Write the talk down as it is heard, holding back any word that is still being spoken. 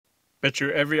Bet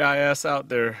you every IS out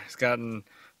there has gotten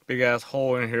a big ass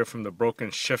hole in here from the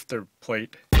broken shifter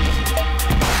plate.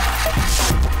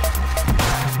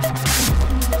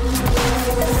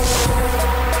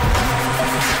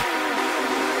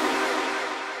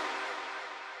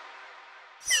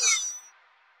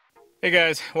 Hey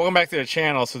guys, welcome back to the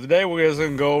channel. So today we're just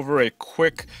going to go over a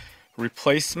quick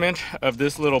replacement of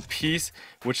this little piece,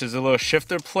 which is a little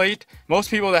shifter plate.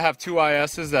 Most people that have two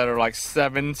ISs that are like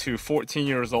 7 to 14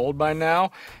 years old by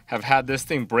now have had this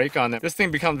thing break on them. This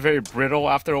thing becomes very brittle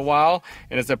after a while,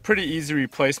 and it's a pretty easy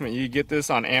replacement. You get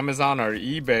this on Amazon or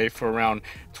eBay for around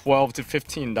 $12 to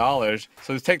 $15.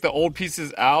 So to take the old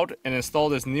pieces out and install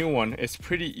this new one, it's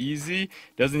pretty easy.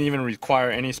 Doesn't even require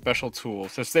any special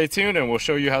tools. So stay tuned and we'll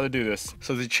show you how to do this.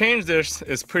 So to change this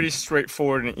is pretty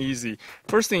straightforward and easy.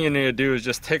 First thing you need to do is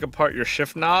just take apart your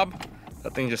shift knob.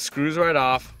 That thing just screws right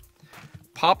off.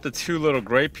 Pop the two little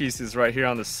gray pieces right here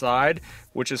on the side,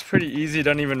 which is pretty easy.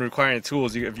 Doesn't even require any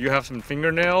tools. If you have some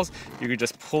fingernails, you could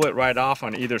just pull it right off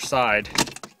on either side.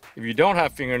 If you don't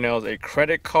have fingernails, a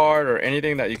credit card or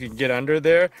anything that you can get under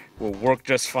there will work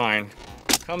just fine.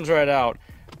 Comes right out.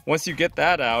 Once you get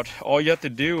that out, all you have to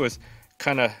do is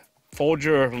kind of fold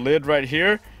your lid right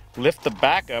here, lift the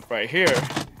back up right here,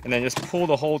 and then just pull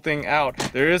the whole thing out.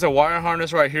 There is a wire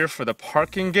harness right here for the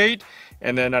parking gate,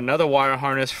 and then another wire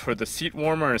harness for the seat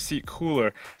warmer and seat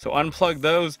cooler. So unplug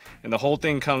those and the whole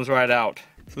thing comes right out.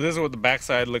 So this is what the back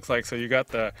side looks like. So you got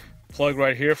the plug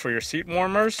right here for your seat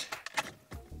warmers.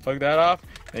 Plug that off.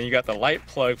 Then you got the light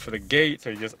plug for the gate,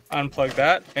 so you just unplug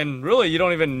that. And really, you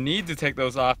don't even need to take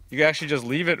those off. You can actually just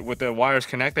leave it with the wires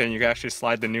connected and you can actually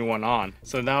slide the new one on.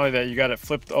 So now that you got it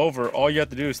flipped over, all you have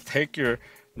to do is take your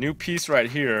new piece right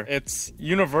here. It's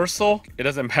universal. It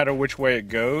doesn't matter which way it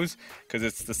goes because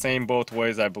it's the same both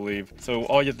ways, I believe. So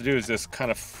all you have to do is just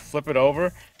kind of flip it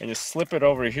over and just slip it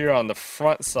over here on the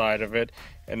front side of it.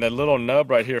 And the little nub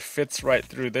right here fits right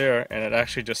through there and it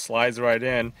actually just slides right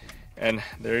in. And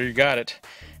there you got it.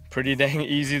 Pretty dang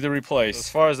easy to replace. As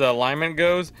far as the alignment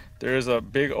goes, there is a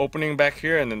big opening back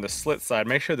here and then the slit side.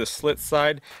 Make sure the slit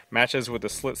side matches with the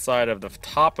slit side of the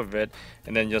top of it,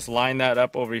 and then just line that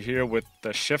up over here with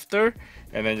the shifter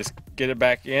and then just get it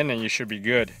back in and you should be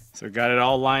good. So got it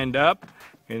all lined up,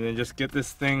 and then just get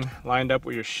this thing lined up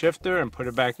with your shifter and put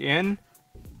it back in.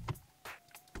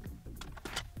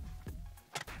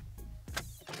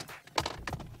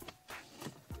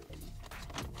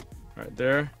 Right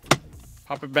there.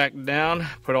 Pop it back down,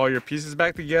 put all your pieces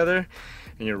back together,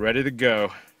 and you're ready to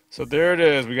go. So there it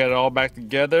is, we got it all back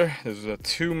together. This is a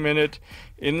 2-minute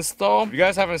install. If you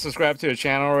guys haven't subscribed to the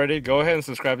channel already, go ahead and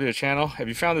subscribe to the channel. If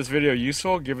you found this video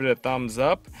useful, give it a thumbs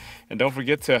up. And don't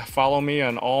forget to follow me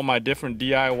on all my different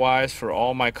DIYs for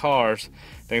all my cars.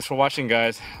 Thanks for watching,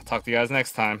 guys. I'll talk to you guys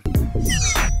next time.